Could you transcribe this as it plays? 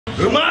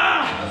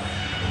馬、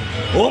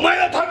お前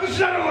はタクシー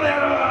だろこの野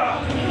郎。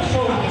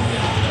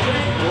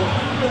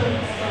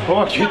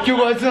おい、結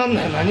局あいつなん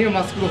だよ。何が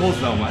マスクドホー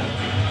スだお前。なん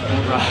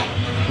か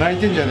泣い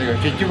てんじゃねえ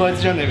か。結局あい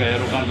つじゃねえか、エロ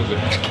監督。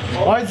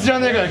あいつじゃ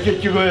ねえかよ、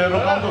結局エロ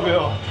監督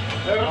よ。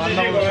あん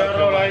なことしちゃっ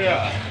て。お前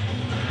ら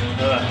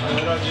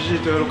じじい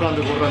とエロ監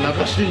督、俺ら泣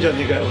かしてんじゃ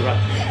ねえかよ。ほら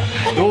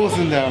どう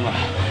すんだよお前。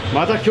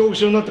また恐怖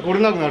症になって来れ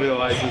なくなる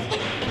よあいつ。結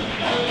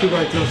局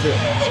あいつのせい。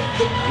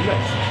何が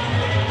ですか。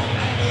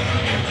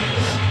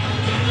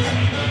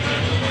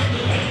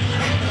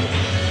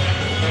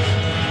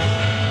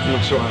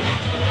しょうがない。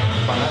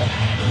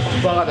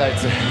バカだあい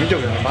つ。見てお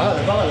けよ。バカ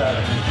だバカだあれ。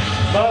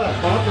バカだ。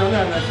バカってなんだ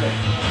よあい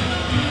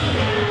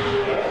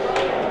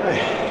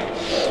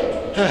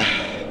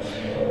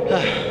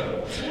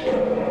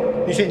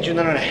つ。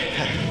2017年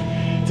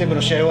全部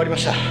の試合終わりま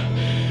した。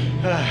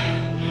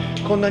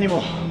こんなに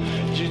も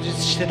充実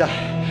してた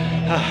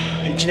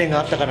1年が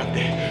あったかなっ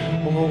て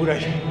思うぐらい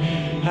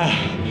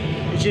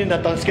1年だ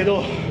ったんですけ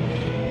ど、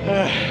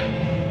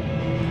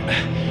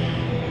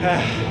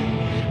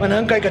まあ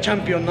何回かチャ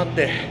ンピオンになっ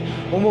て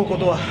思うこ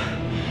とは、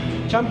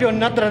チャンピオンに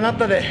なったらなっ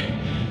たで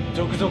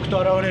続々と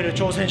現れる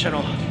挑戦者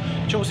の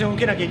挑戦を受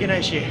けなきゃいけな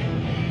いし、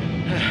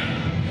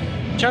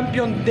チャン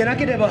ピオンでな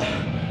ければ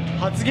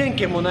発言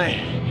権もない、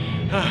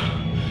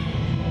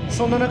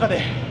そんな中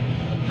で、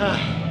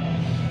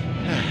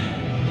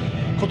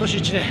今年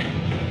1年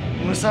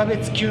無差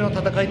別級の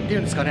戦いっていう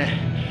んですかね、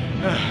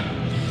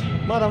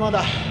まだま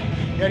だ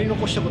やり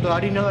残したことがあ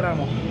りながら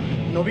も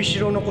伸びし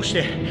ろを残し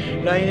て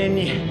来年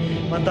に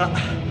また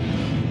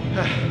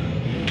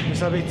無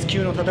差別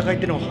級の戦いっ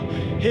ていうのを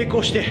並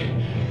行して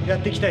やっ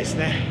ていきたいです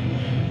ね。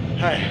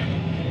はい、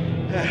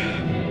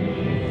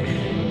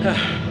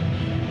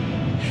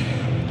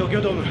東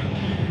京ドーム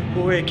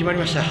防衛決まり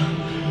ました。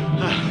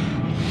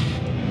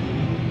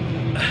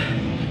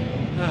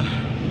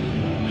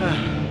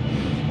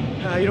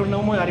いろんな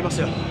思いあります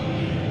よ。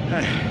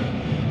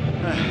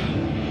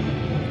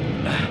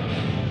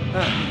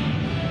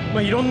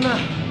いろんな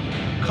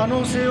可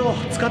能性を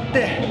使っ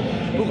て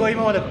僕は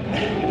今まで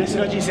レス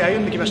ラー人生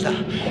歩んできました。い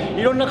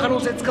ろんな可能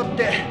性を使っ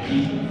て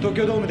東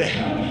京ドームで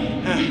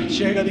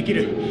試合ができ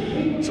る、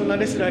そんな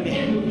レスラーに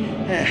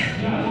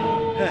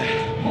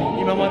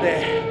今ま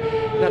で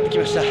なってき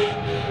ました。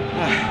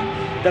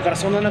だから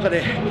そんな中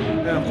で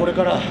これ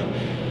から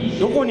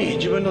どこに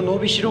自分の伸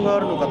びしろがあ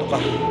るのかとか、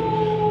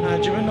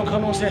自分の可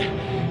能性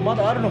ま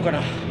だあるのか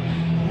な、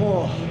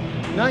も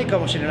うないか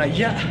もしれない、い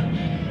や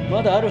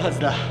まだあるはず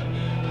だ。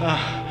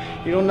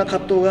いろんな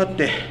葛藤があっ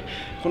て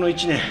この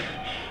1年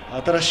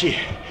新しい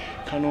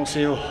可能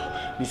性を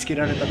見つけ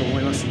られたと思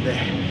いますので、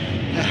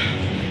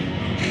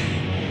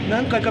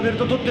何回かベル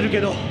ト取ってる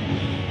けど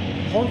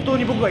本当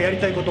に僕がやり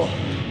たいこと、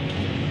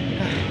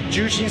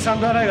重心サ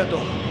ンダーライガーと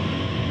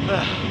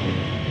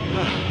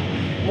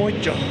もう一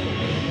丁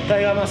タ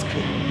イガーマスク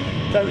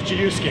田口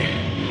竜介、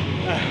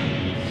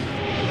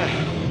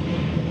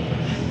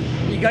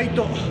意外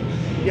と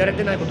やれ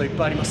てないこといっ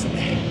ぱいありますの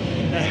で、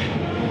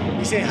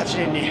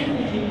2008年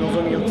に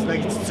望みをつな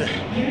ぎつつ、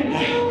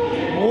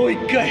もう一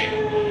回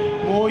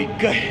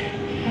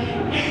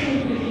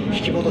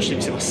引き戻して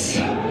みせま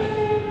す。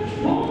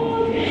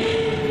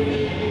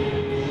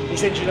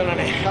2017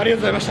年ありがとう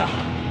ございました。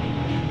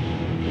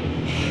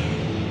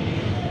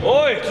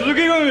おい続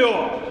き読む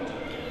よ。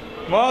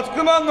マス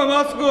クマンの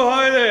マスクを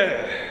剥い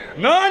で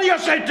何が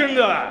したいってん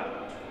だ。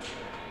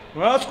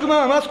マスク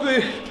マンはマスク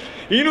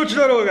命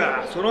だろう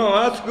が、その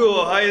マスク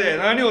を剥いで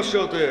何をし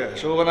ようと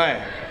しょうがない。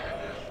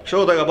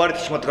正体がバレて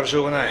しまったからし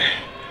ょうがない。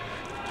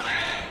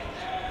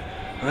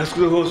マス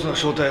クドフォースの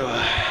正体は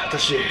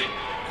私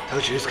田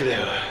口竜介だ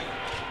よ。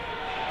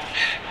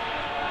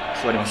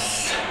座りま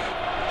す。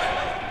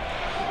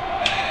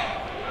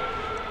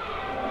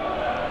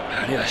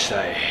何がし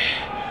たい、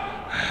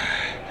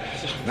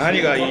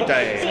何が言い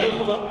たい、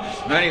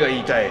何が言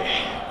いたい、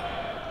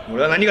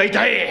俺は何が言い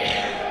たい、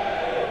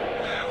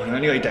俺は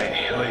何が言いたい、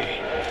おい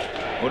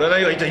俺は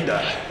何が言いたいん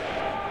だ。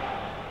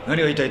何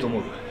が言いたいと思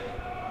う。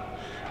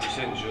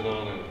2017年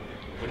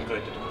振り返っ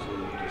てとかそうい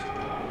うことですか。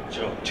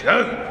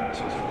違う。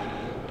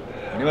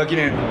有馬記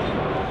念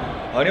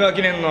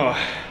は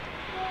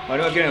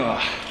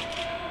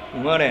生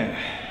まれん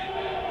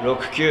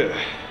69、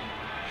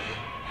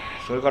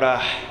それか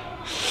ら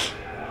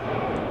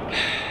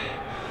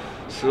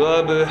ス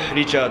ワーブ・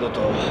リチャード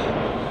と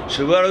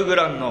シュバルグ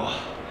ランの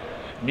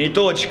二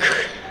頭軸、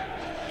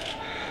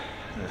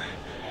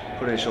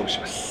これで勝負し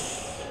ます。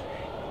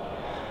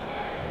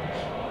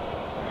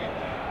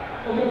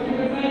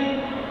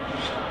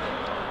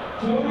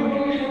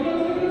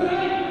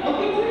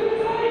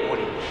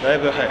だい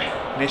ぶ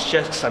熱し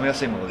やすく冷めや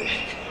すいもので、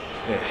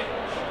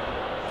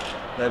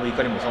だいぶ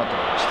怒りも収まってま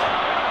いりました。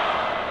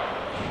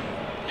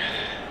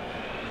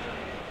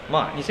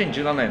まあ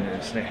2017年の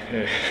ですね、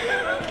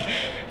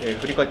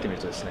振り返ってみ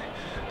るとですね、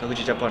田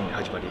口ジャパンに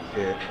始まり、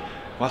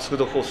マスク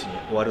ドフォースに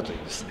終わるという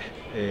ですね、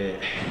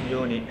非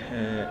常に、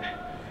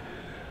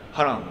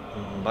波乱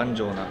万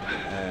丈な、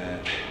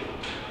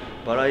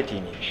バラエティ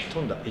に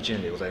富んだ1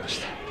年でございまし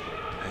た。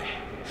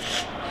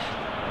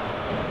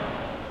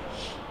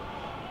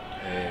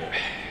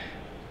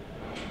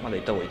だ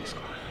行った方がいいです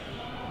か。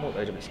もう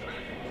大丈夫ですか。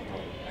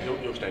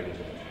良きタイミング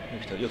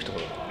で。よきとこ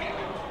ろ。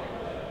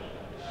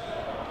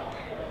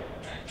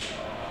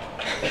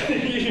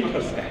言い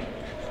ますね。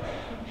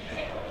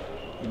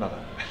今が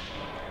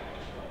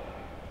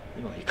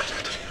いいかな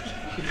と。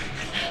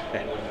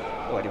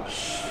終わりま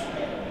す。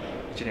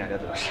1年ありが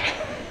とうございまし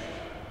た。